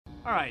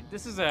All right,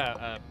 this is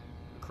a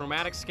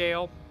chromatic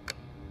scale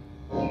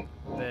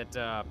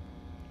that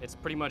it's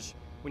pretty much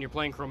when you're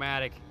playing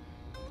chromatic,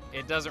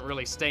 it doesn't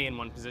really stay in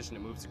one position.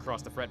 It moves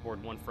across the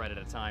fretboard one fret at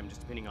a time,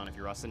 just depending on if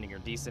you're ascending or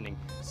descending.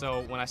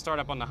 So when I start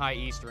up on the high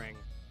E string,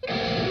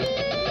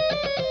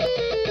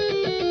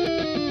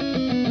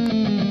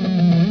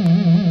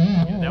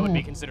 that would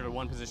be considered a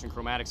one-position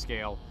chromatic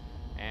scale,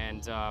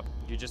 and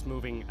you're just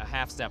moving a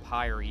half step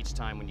higher each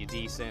time when you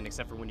descend,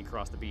 except for when you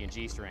cross the B and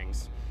G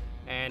strings.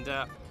 And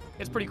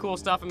it's pretty cool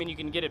stuff. I mean, you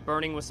can get it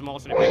burning with some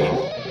alternate picking.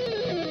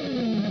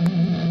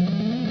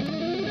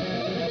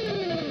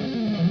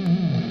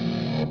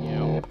 You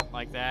know,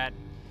 like that.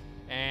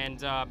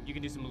 And you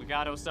can do some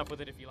legato stuff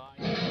with it if you like.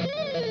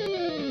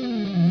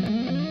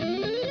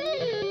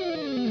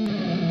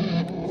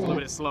 It's a little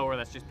bit slower,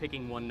 that's just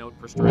picking one note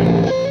per string.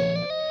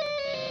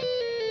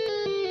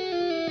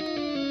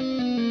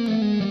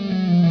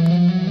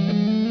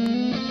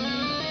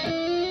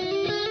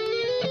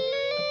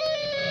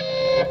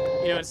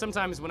 You know, and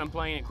sometimes when I'm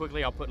playing it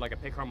quickly, I'll put like a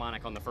pick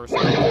harmonic on the first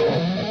string.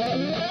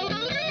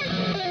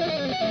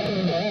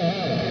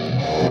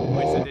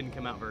 Which it didn't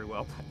come out very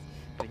well, but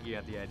I think you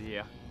got the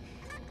idea.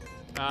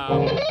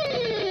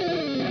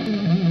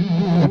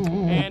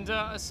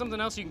 Something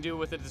else you can do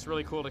with it that's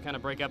really cool to kind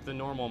of break up the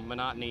normal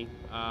monotony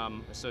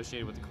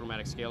associated with the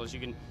chromatic scale is you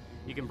can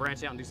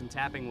branch out and do some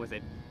tapping with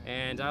it.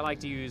 And I like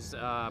to use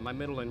my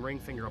middle and ring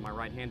finger on my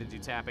right hand to do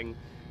tapping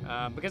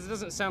because it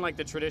doesn't sound like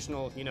the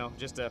traditional, you know,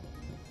 just a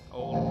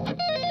old, you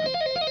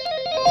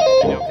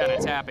know, kind of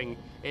tapping.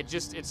 It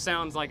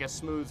sounds like a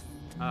smooth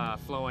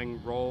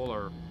flowing roll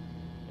or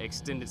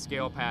extended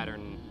scale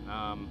pattern.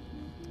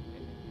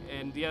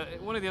 And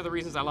one of the other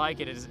reasons I like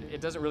it is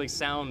it doesn't really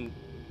sound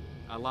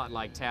a lot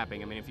like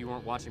tapping. I mean, if you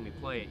weren't watching me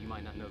play it, you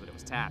might not know that it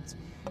was tapped.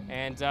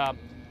 And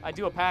I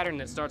do a pattern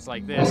that starts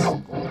like this.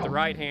 With the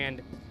right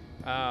hand,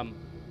 I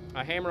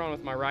hammer on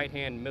with my right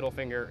hand middle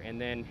finger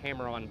and then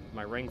hammer on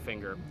my ring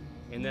finger,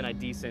 and then I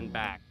descend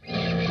back.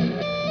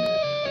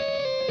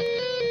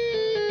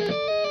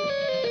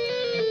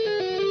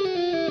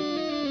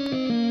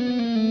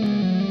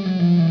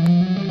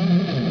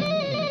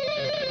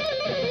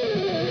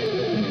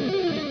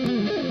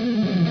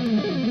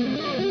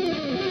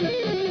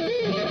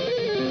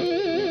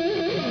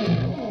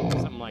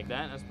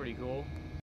 That's pretty cool.